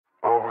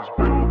was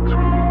built to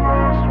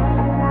last with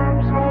the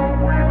webs and the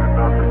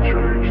weaving. I could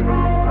change the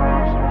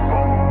past with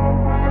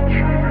all I'm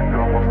achieving.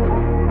 Got my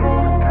foot on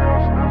the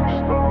gas, never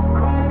stop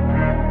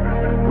competing.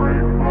 If you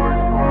break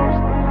like glass,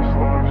 then this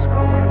life's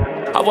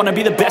gonna end. I wanna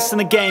be the best in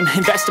the game,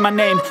 invest in my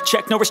name.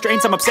 Check no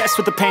restraints, I'm obsessed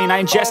with the pain.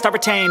 I ingest, I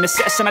retain,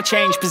 assess and I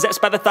change.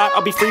 Possessed by the thought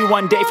I'll be free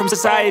one day from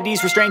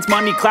society's restraints.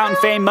 Money, clout and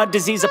fame, mud,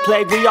 disease, a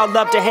plague. We all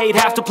love to hate,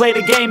 have to play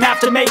the game, have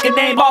to make a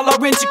name. All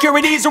our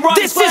insecurities are on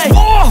display. This is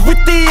war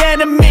with the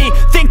enemy,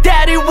 think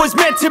that it was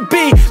meant to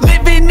be.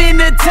 Living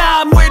in a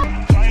time where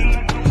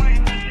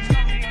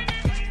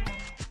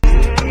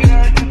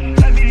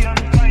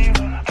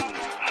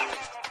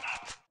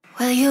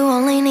well, you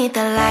only need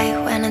the light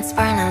when it's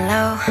burning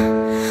low.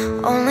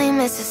 Only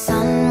miss the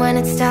sun when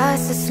it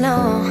starts to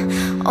snow.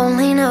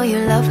 Only know you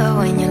love her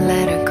when you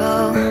let her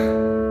go.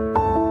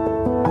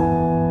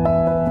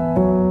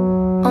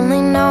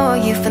 Only know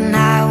you for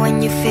now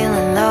when you're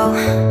feeling low.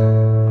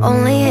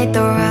 Only hate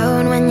the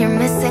road when you're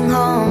missing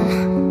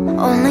home.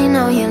 Only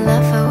know you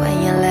love her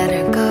when you let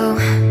her go.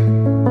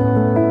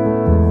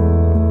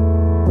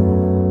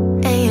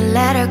 And you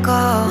let her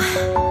go.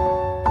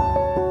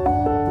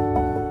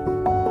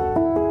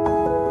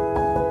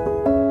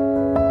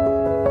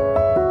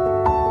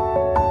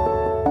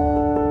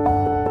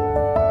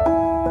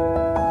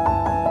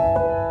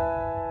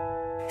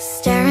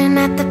 Staring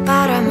at the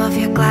bottom of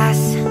your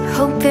glass,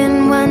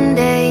 hoping one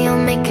day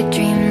you'll make a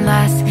dream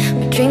last.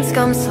 But dreams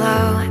come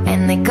slow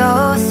and they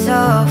go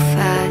so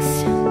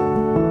fast.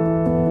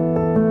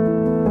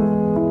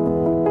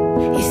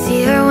 You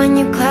see her when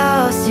you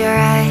close your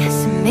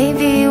eyes.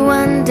 Maybe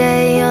one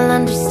day you'll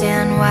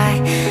understand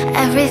why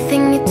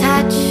everything you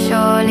touch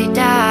surely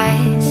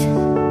dies.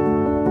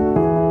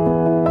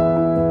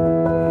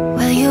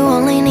 Well, you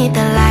only need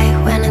the light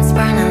when it's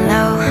burning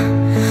low.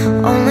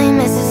 Only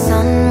miss the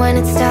sun when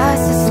it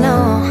starts to snow.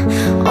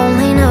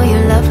 Only know you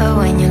love her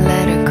when you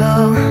let her go.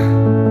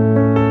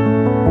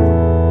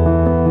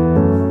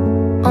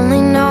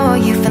 Only know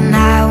you for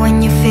now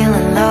when you're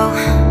feeling low.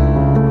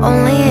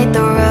 Only hate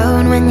the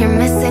road when you're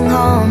missing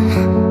home.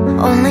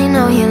 Only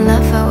know you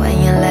love her when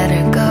you let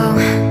her go.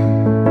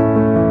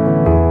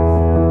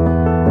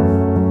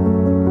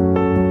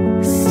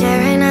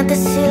 Staring at the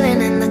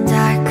ceiling in the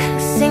dark,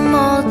 same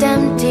old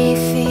empty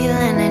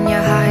feeling in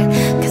your heart.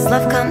 Cause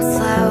love comes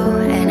slow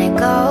and it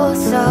goes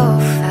so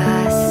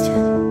fast.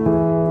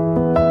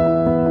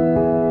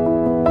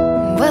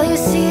 Well, you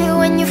see it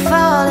when you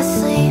fall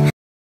asleep.